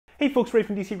Hey folks, Ray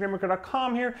from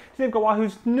DCRainmaker.com here. Today I've got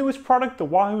Wahoo's newest product, the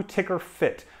Wahoo TICKR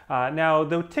FIT. Now,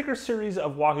 the TICKR series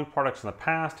of Wahoo products in the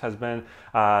past has been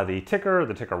the TICKR,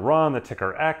 the TICKR Run, the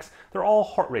TICKR X. They're all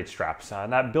heart rate straps,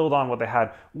 and that build on what they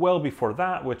had well before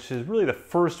that, which is really the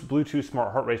first Bluetooth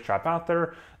smart heart rate strap out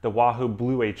there, the Wahoo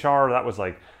Blue HR. That was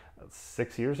like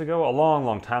 6 years ago, a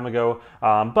long time ago.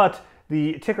 But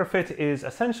the TICKR FIT is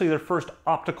essentially their first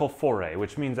optical foray,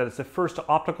 which means that it's the first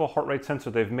optical heart rate sensor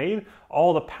they've made.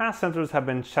 All the past sensors have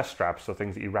been chest straps, so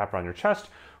things that you wrap around your chest,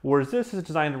 whereas this is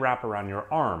designed to wrap around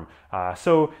your arm.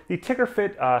 So the TICKR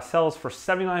FIT sells for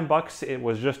 79 bucks. It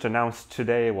was just announced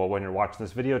today, well, when you're watching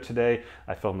this video today.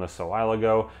 I filmed this a while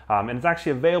ago, and it's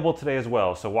actually available today as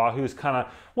well. So Wahoo is kind of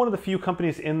one of the few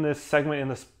companies in this segment, in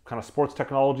this kind of sports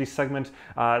technology segment,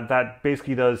 that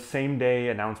basically does same-day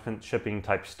announcement shipping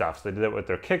type stuff. So they did it with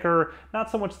their KICKR, not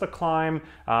so much the Climb,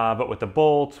 but with the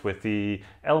Bolt, with the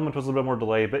Element was a little bit more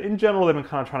delayed, but in general they've been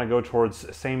kind of trying to go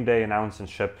towards same-day announce and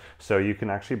ship, so you can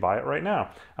actually buy it right now.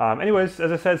 Anyways,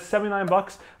 as I said, 79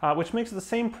 bucks, which makes it the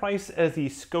same price as the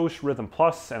Scosche Rhythm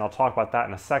Plus, and I'll talk about that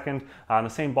in a second, in the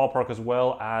same ballpark as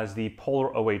well as the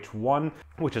Polar OH1,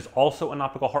 which is also an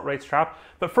optical heart rate strap.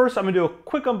 But first I'm gonna do a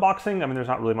quick unboxing. I mean, there's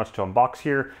not really much to unbox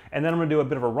here, and then I'm gonna do a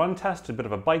bit of a run test, a bit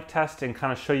of a bike test, and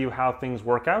kind of show you how things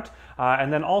work out.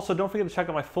 And then also don't forget to check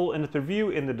out my full in-depth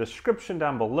review in the description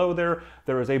down below there.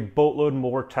 There is a boatload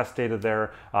more test data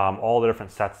there, all the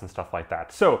different sets and stuff like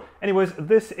that. So anyways,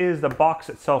 this is the box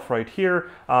itself right here.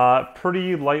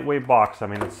 Pretty lightweight box. I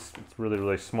mean, it's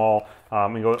really small.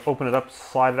 You go open it up,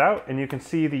 slide it out, and you can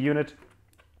see the unit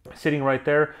sitting right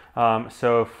there.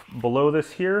 So below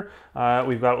this here,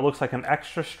 we've got what looks like an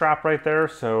extra strap right there.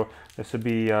 So this would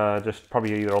be just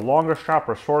probably either a longer strap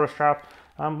or a shorter strap.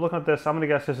 Looking at this, I'm gonna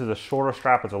guess this is a shorter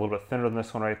strap. It's a little bit thinner than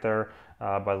this one right there,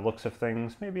 by the looks of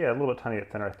things. Maybe a little bit tiny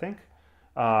bit thinner, I think.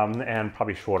 And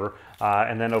probably shorter.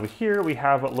 And then over here we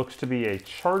have what looks to be a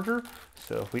charger.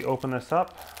 So if we open this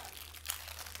up,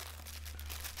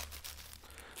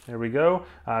 there we go.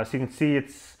 So you can see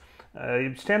it's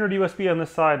standard USB on this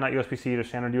side, not USB-C, just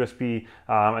standard USB,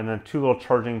 and then two little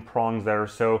charging prongs there.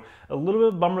 So a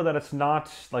little bit bummer that it's not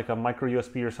like a micro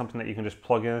USB or something that you can just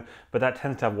plug in, but that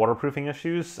tends to have waterproofing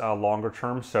issues longer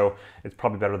term, so it's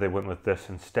probably better they went with this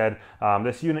instead.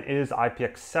 This unit is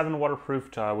IPX7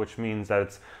 waterproofed, which means that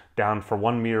it's down for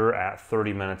 1 meter at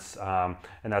 30 minutes, and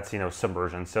that's, you know,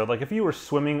 submersion. So like if you were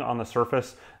swimming on the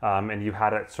surface and you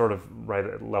had it sort of right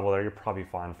at level there, you're probably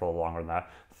fine for a little longer than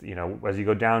that. You know, as you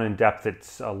go down in depth,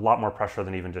 it's a lot more pressure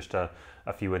than even just a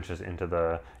few inches into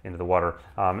the water.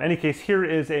 Any case, here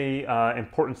is a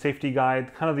important safety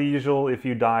guide, kind of the usual. If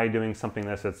you die doing something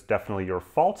this, it's definitely your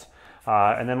fault.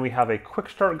 And then we have a quick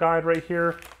start guide right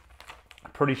here.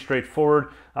 Pretty straightforward.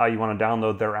 You want to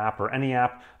download their app or any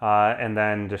app, and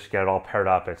then just get it all paired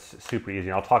up. It's super easy.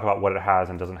 And I'll talk about what it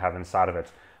has and doesn't have inside of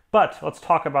it. But let's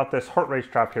talk about this heart rate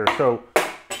strap here. So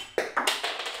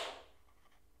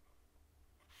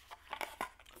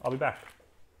I'll be back.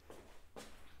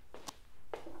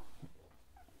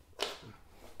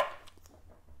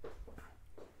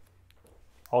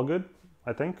 All good,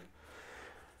 I think.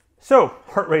 So,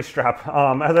 heart rate strap.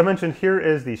 As I mentioned, here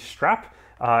is the strap.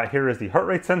 Here is the heart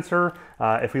rate sensor.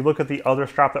 If we look at the other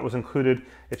strap that was included,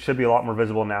 it should be a lot more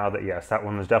visible now that, yes, that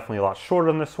one is definitely a lot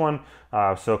shorter than this one.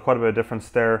 So quite a bit of difference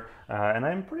there. And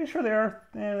I'm pretty sure they are,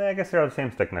 I guess they are the same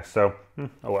thickness, so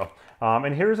oh well.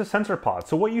 And here's a sensor pod.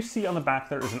 So what you see on the back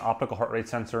there is an optical heart rate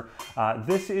sensor.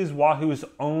 This is Wahoo's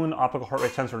own optical heart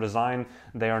rate sensor design.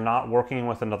 They are not working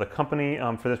with another company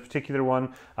for this particular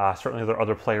one. Certainly there are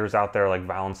other players out there, like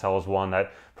Valencell is one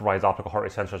that provides optical heart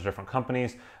rate sensors to different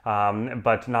companies,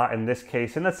 but not in this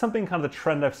case. And that's something kind of the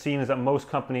trend I've seen is that most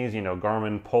companies, you know,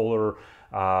 Garmin, Polar,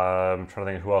 I'm trying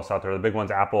to think of who else out there. The big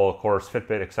ones, Apple, of course,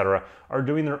 Fitbit, etc., are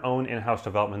doing their own in-house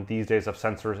development these days of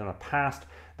sensors. In the past,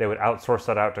 they would outsource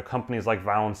that out to companies like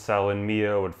Valencell and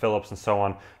Mio and Philips and so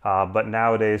on. But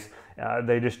nowadays,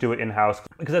 they just do it in-house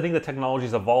because I think the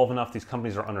technology's evolved enough. These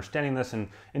companies are understanding this and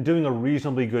doing a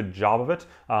reasonably good job of it.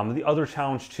 The other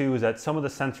challenge too is that some of the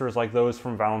sensors like those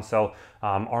from Valencell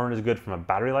aren't as good from a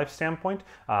battery life standpoint.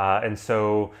 And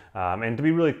to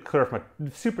be really clear, from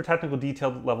a super technical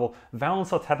detailed level,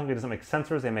 Valencell technically doesn't make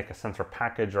sensors. They make a sensor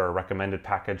package or a recommended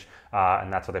package,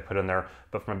 and that's what they put in there.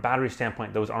 But from a battery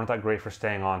standpoint, those aren't that great for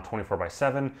staying on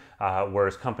 24/7,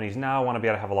 whereas companies now want to be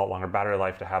able to have a lot longer battery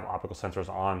life to have optical sensors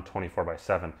on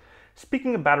 24/7.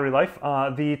 Speaking of battery life,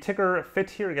 the TICKR FIT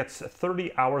here gets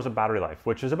 30 hours of battery life,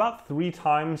 which is about 3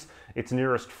 times its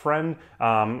nearest friend,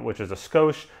 which is a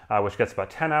Scosche, which gets about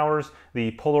 10 hours.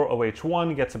 The Polar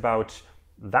OH1 gets about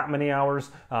that many hours.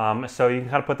 So you can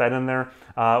kind of put that in there.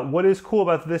 What is cool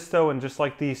about this though, and just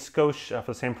like the Scosche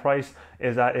for the same price,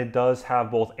 is that it does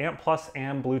have both ANT+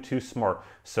 and Bluetooth Smart.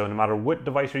 So no matter what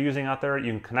device you're using out there,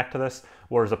 you can connect to this,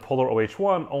 whereas the Polar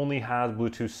OH1 only has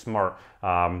Bluetooth Smart.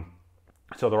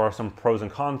 So there are some pros and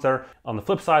cons there. On the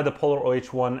flip side, the Polar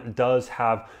OH1 does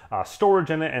have storage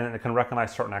in it, and it can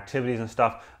recognize certain activities and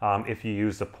stuff if you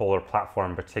use the Polar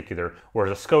platform in particular,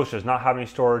 whereas the Scosche does not have any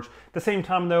storage. At the same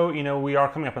time though, you know, we are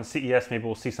coming up on CES, maybe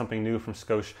we'll see something new from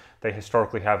Scosche. They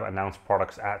historically have announced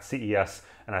products at CES,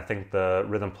 and I think the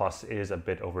Rhythm Plus is a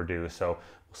bit overdue, so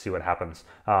we'll see what happens.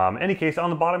 Any case,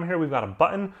 on the bottom here, we've got a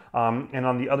button, and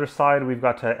on the other side, we've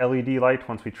got a LED light.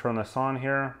 Once we turn this on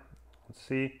here, let's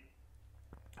see.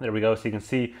 There we go, so you can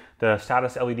see the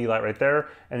status LED light right there,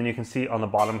 and then you can see on the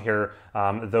bottom here,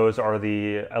 those are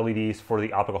the LEDs for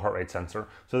the optical heart rate sensor.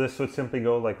 So this would simply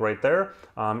go like right there,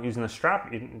 using the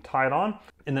strap, you can tie it on,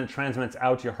 and then it transmits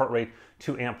out your heart rate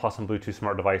to ANT+ and Bluetooth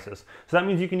Smart devices. So that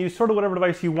means you can use sort of whatever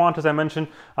device you want, as I mentioned.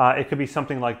 It could be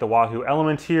something like the Wahoo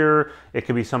Element here, it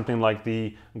could be something like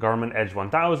the Garmin Edge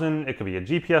 1000, it could be a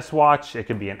GPS watch, it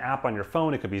could be an app on your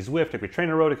phone, it could be Zwift, it could be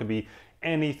Trainer Road, it could be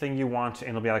anything you want,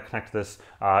 and you'll be able to connect to this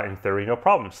in theory, no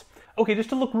problems. Okay, just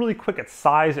to look really quick at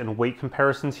size and weight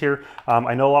comparisons here.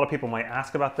 I know a lot of people might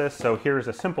ask about this, so here's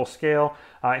a simple scale.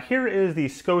 Here is the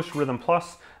Scosche Rhythm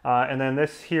Plus, and then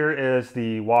this here is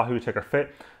the Wahoo TICKR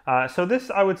FIT. So this,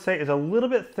 I would say, is a little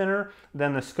bit thinner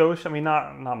than the Scosche. I mean,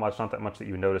 not much, not that much that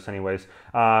you would notice anyways.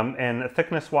 And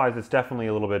thickness-wise, it's definitely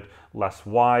a little bit less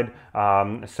wide.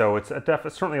 So it's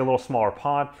certainly a little smaller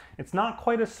pod. It's not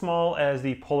quite as small as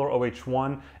the Polar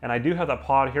OH1, and I do have that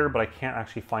pod here, but I can't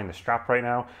actually find the strap right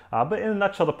now. But in a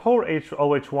nutshell, the Polar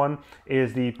OH1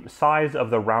 is the size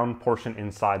of the round portion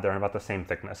inside there, and about the same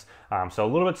thickness. So a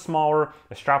little bit smaller,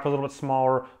 the strap is a little bit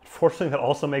smaller. Unfortunately, that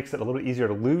also makes it a little bit easier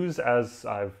to lose, as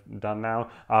I've done now,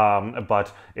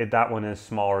 but that one is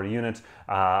smaller unit.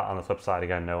 On the flip side,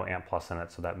 again, no ANT+ in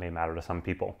it, so that may matter to some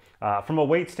people. From a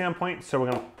weight standpoint, so we're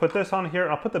going to put this on here,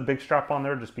 and I'll put the big strap on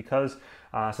there just because.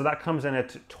 So that comes in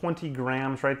at 20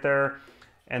 grams right there,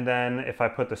 and then if I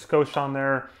put the Scosche on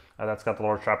there, that's got the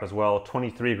lower strap as well,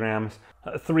 23 grams.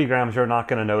 3 grams, you're not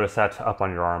going to notice that up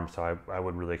on your arm, so I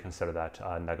would really consider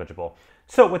that negligible.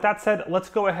 So with that said, let's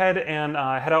go ahead and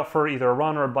head out for either a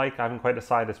run or a bike. I haven't quite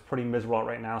decided. It's pretty miserable out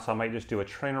right now, so I might just do a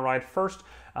trainer ride first,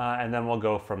 and then we'll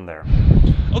go from there.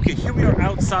 Okay, here we are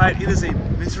outside. It is a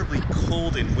miserably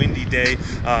cold and windy day,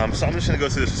 so I'm just going to go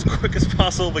through this as quick as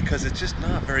possible because it's just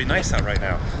not very nice out right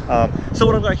now. So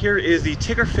what I've got here is the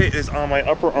TICKR FIT is on my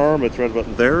upper arm. It's right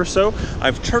about there or so.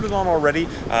 I've turned it on already,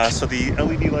 so the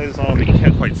LED light is on, but you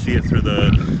can't quite see it through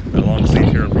the long sleeve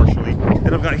here, unfortunately.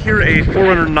 And I've got here a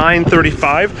Forerunner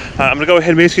 935. I'm going to go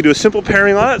ahead and basically do a simple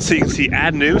pairing on it, so you can see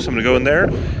Add New. So I'm going to go in there,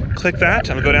 click that.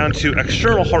 I'm going to go down to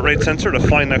External Heart Rate Sensor to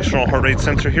find the external heart rate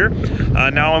sensor here.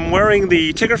 Now I'm wearing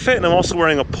the TICKR FIT, and I'm also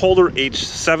wearing a Polar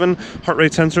H7 heart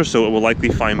rate sensor, so it will likely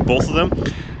find both of them.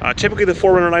 Typically the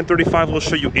Forerunner 935 will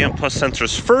show you ANT+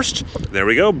 sensors first. There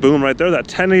we go, boom, right there. That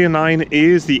 1089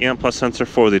 is the ANT+ sensor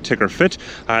for the TICKR FIT.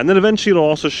 And then eventually it'll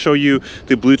also show you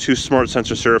the Bluetooth Smart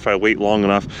sensor here if I wait long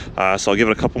enough. So I'll give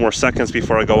it a couple more seconds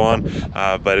before I go on,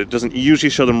 but it doesn't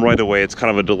usually show them right away. It's kind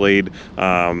of a delayed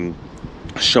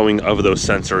showing of those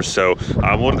sensors. So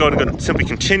we'll go and simply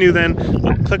continue then.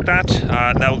 We'll click that,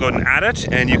 that will go and add it,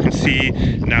 and you can see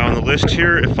now on the list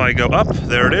here, if I go up,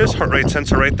 there it is, heart rate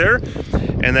sensor right there.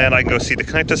 And then I can go see the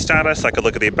connected status. I could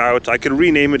look at the about. I could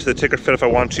rename it to the TICKR FIT if I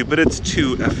want to, but it's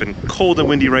too effing cold and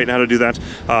windy right now to do that.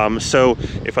 So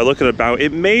if I look at about,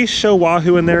 it may show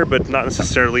Wahoo in there, but not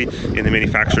necessarily in the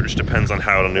manufacturer. It just depends on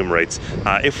how it enumerates.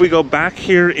 If we go back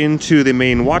here into the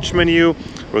main watch menu,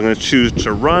 we're going to choose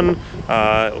to run.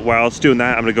 While it's doing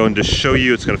that, I'm going to go and just show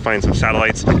you. It's going to find some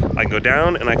satellites. I can go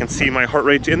down and I can see my heart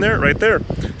rate in there, right there.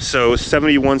 So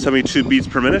 71, 72 beats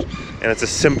per minute, and it's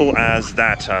as simple as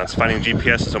that. It's finding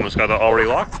GPS, so someone's got it already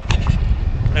locked.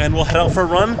 And we'll head out for a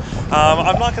run.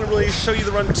 I'm not going to really show you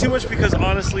the run too much because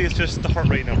honestly it's just the heart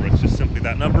rate number. It's just simply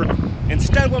that number.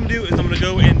 Instead, what I'm going to do is I'm going to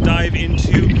go and dive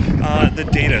into the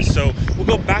data. So we'll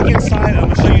go back inside. I'm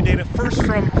going to show you data first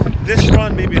from this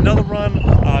run, maybe another run,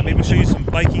 maybe show you some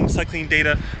biking, cycling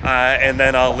data, and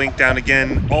then I'll link down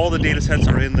again. All the data sets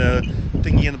are in the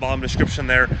thingy in the bottom description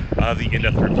there of the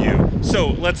in-depth review. So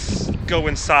let's go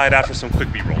inside after some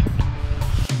quick B-roll.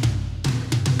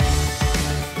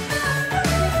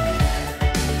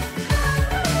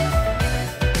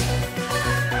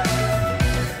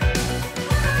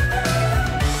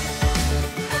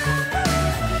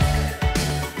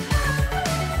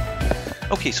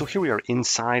 Okay, so here we are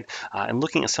inside and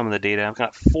looking at some of the data. I've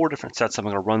got 4 different sets I'm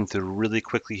going to run through really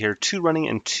quickly here, 2 running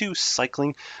and 2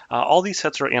 cycling. All these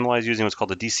sets are analyzed using what's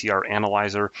called the DCR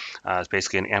analyzer. It's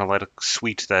basically an analytic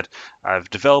suite that I've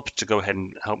developed to go ahead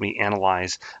and help me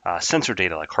analyze sensor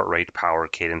data like heart rate, power,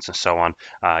 cadence, and so on.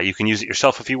 You can use it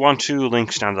yourself if you want to.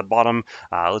 Links down at the bottom.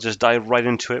 Let's just dive right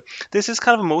into it. This is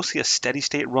kind of mostly a steady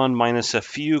state run minus a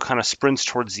few kind of sprints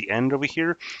towards the end over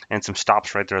here and some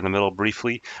stops right there in the middle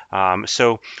briefly.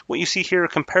 So what you see here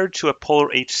compared to a Polar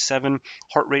H7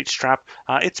 heart rate strap,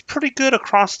 it's pretty good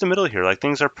across the middle here. Like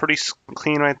things are pretty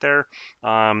clean right there.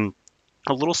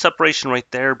 A little separation right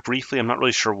there briefly. I'm not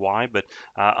really sure why, but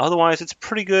otherwise it's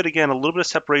pretty good. Again, a little bit of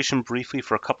separation briefly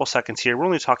for a couple seconds here. We're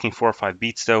only talking 4 or 5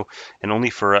 beats though, and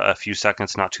only for a few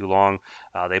seconds, not too long.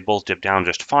 They both dip down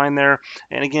just fine there.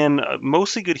 And again,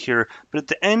 mostly good here, but at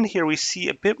the end here we see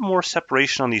a bit more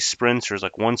separation on these sprints. There's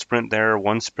like 1 sprint there,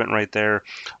 1 sprint right there,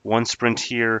 1 sprint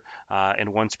here,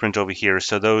 and 1 sprint over here.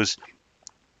 So those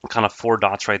kind of 4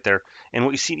 dots right there. And what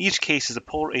you see in each case is the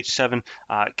Polar H7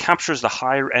 captures the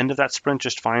higher end of that sprint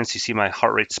just fine. So you see my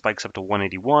heart rate spikes up to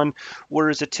 181,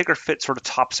 whereas the TICKR FIT sort of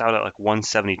tops out at like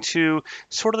 172.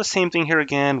 Sort of the same thing here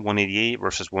again, 188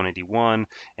 versus 181.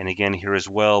 And again here as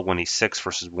well, 186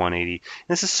 versus 180. And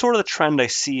this is sort of the trend I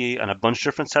see on a bunch of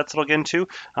different sets that I'll get into.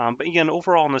 But again,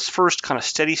 overall in this first kind of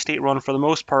steady state run, for the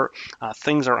most part,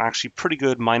 things are actually pretty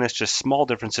good, minus just small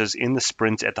differences in the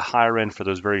sprints at the higher end for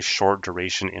those very short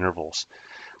duration intervals.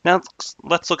 Now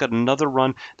let's look at another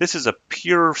run. This is a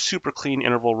pure, super clean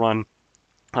interval run.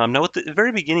 Now at the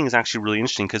very beginning is actually really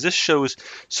interesting because this shows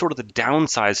sort of the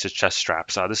downsides to chest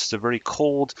straps. This is a very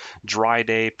cold, dry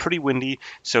day, pretty windy,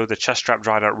 so the chest strap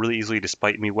dried out really easily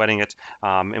despite me wetting it.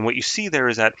 And what you see there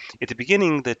is that at the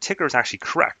beginning, the TICKR is actually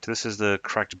correct. This is the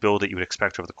correct build that you would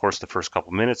expect over the course of the first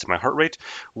couple minutes of my heart rate,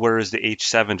 whereas the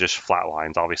H7 just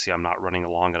flatlines. Obviously, I'm not running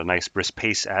along at a nice brisk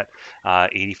pace at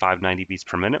 85, 90 beats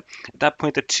per minute. At that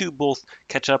point, the two both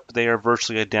catch up. They are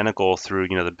virtually identical through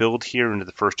the build here into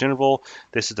the first interval.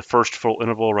 This is the first full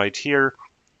interval right here.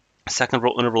 Second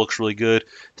interval looks really good.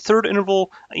 Third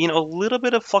interval, a little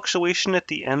bit of fluctuation at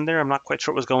the end there. I'm not quite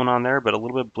sure what was going on there, but a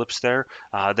little bit of blips there.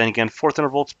 Then again, fourth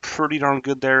interval, it's pretty darn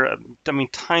good there. I mean,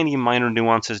 tiny minor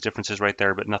nuances, differences right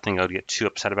there, but nothing I would get too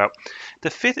upset about. The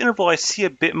fifth interval, I see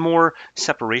a bit more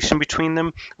separation between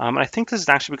them. And I think this is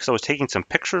actually because I was taking some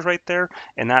pictures right there,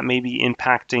 and that may be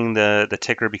impacting the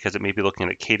TICKR because it may be looking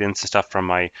at cadence and stuff from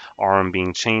my arm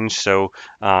being changed. So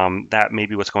that may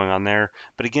be what's going on there.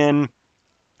 But again,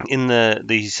 in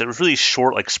these really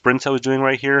short like sprints I was doing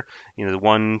right here, the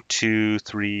 1, 2,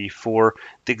 3, 4,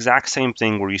 the exact same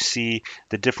thing where you see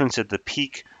the difference at the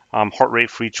peak heart rate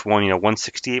for each one,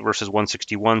 168 versus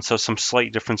 161. So some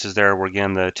slight differences there where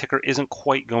again the TICKR isn't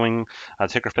quite going,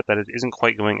 TICKR FIT that is, isn't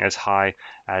quite going as high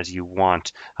as you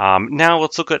want. Now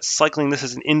let's look at cycling. This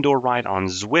is an indoor ride on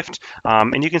Zwift,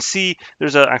 and you can see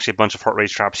there's actually a bunch of heart rate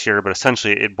straps here, but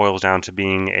essentially it boils down to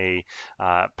being a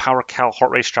PowerCal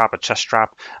heart rate strap, a chest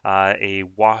strap, a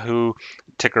Wahoo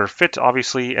TICKR FIT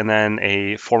obviously, and then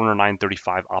a Forerunner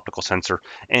 935 optical sensor.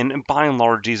 And by and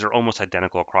large, these are almost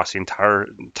identical across the entire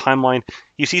timeline.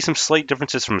 You see some slight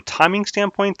differences from a timing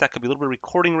standpoint. That could be a little bit of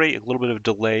recording rate, a little bit of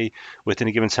delay within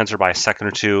a given sensor by a second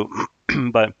or two,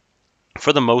 but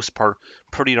for the most part,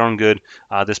 pretty darn good.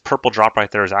 This purple drop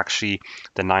right there is actually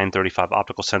the 935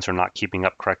 optical sensor not keeping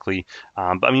up correctly.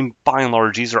 But I mean, by and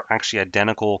large, these are actually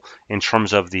identical in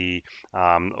terms of the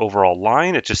overall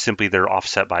line. It's just simply they're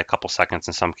offset by a couple seconds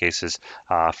in some cases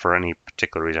for any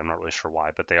particular reason. I'm not really sure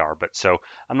why, but they are. But so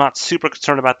I'm not super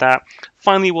concerned about that.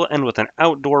 Finally, we'll end with an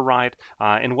outdoor ride.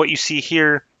 And what you see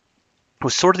here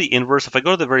was sort of the inverse. If I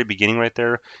go to the very beginning right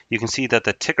there, you can see that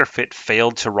the TICKR FIT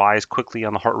failed to rise quickly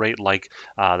on the heart rate like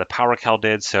the PowerCal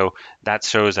did. So that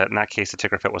shows that in that case, the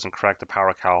TICKR FIT wasn't correct. The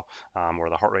PowerCal or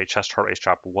the chest heart rate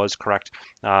strap was correct.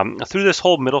 Through this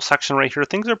whole middle section right here,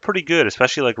 things are pretty good,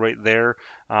 especially like right there.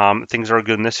 Things are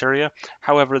good in this area.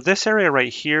 However, this area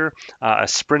right here, a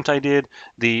sprint I did,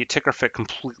 the TICKR FIT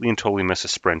completely and totally missed a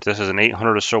sprint. This is an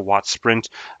 800 or so watt sprint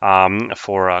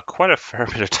for quite a fair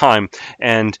bit of time,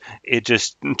 and it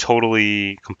just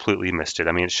totally completely missed it.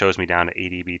 I mean, it shows me down to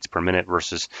 80 beats per minute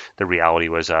versus the reality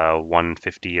was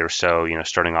 150 or so,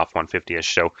 starting off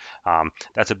 150-ish. So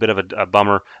that's a bit of a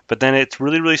bummer. But then it's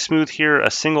really, really smooth here. A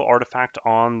single artifact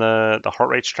on the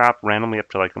heart rate strap randomly up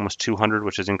to like almost 200,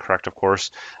 which is incorrect, of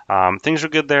course. Things are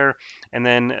good there. And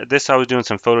then this, I was doing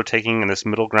some photo taking in this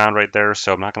middle ground right there,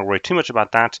 so I'm not going to worry too much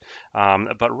about that.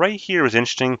 But right here was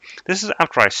interesting. This is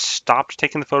after I stopped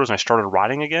taking the photos and I started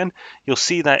riding again. You'll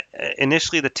see that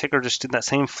initially the ticker just did that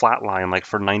same flat line, like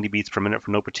for 90 beats per minute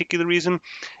for no particular reason.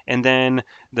 And then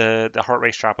the heart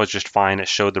rate strap was just fine. It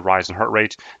showed the rise in heart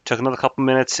rate. Took another couple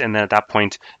minutes, and then at that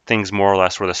point, things more or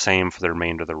less were the same for the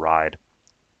remainder of the ride.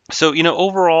 So,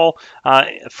 overall,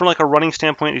 from like a running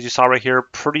standpoint, as you saw right here,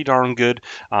 pretty darn good.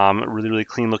 Really, really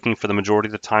clean looking for the majority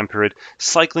of the time period.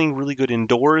 Cycling, really good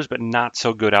indoors, but not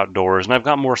so good outdoors. And I've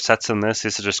got more sets than this.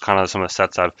 This is just kind of some of the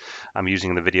sets I'm using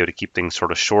in the video to keep things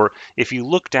sort of short. If you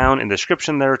look down in the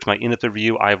description there to my in-depth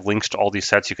review, I have links to all these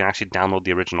sets. You can actually download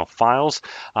the original files,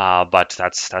 but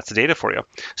that's the data for you.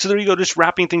 So there you go, just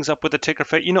wrapping things up with the TICKR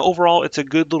FIT. Overall, it's a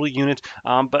good little unit,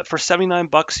 but for 79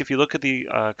 bucks, if you look at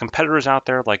the competitors out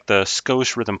there, like the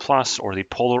Scosche Rhythm Plus or the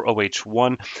Polar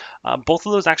OH1. Both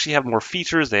of those actually have more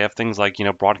features. They have things like,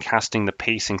 broadcasting the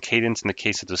pace and cadence in the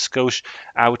case of the Scosche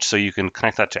out, so you can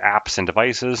connect that to apps and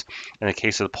devices. In the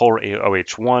case of the Polar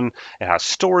OH1, it has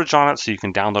storage on it, so you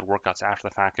can download workouts after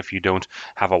the fact if you don't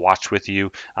have a watch with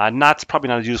you. Probably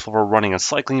not as useful for running and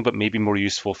cycling, but maybe more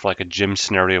useful for like a gym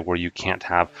scenario where you can't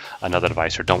have another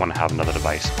device or don't want to have another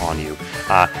device on you.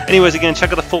 Anyways, again,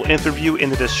 check out the full interview in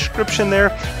the description there.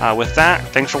 With that,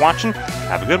 thanks for watching.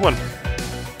 Have a good one.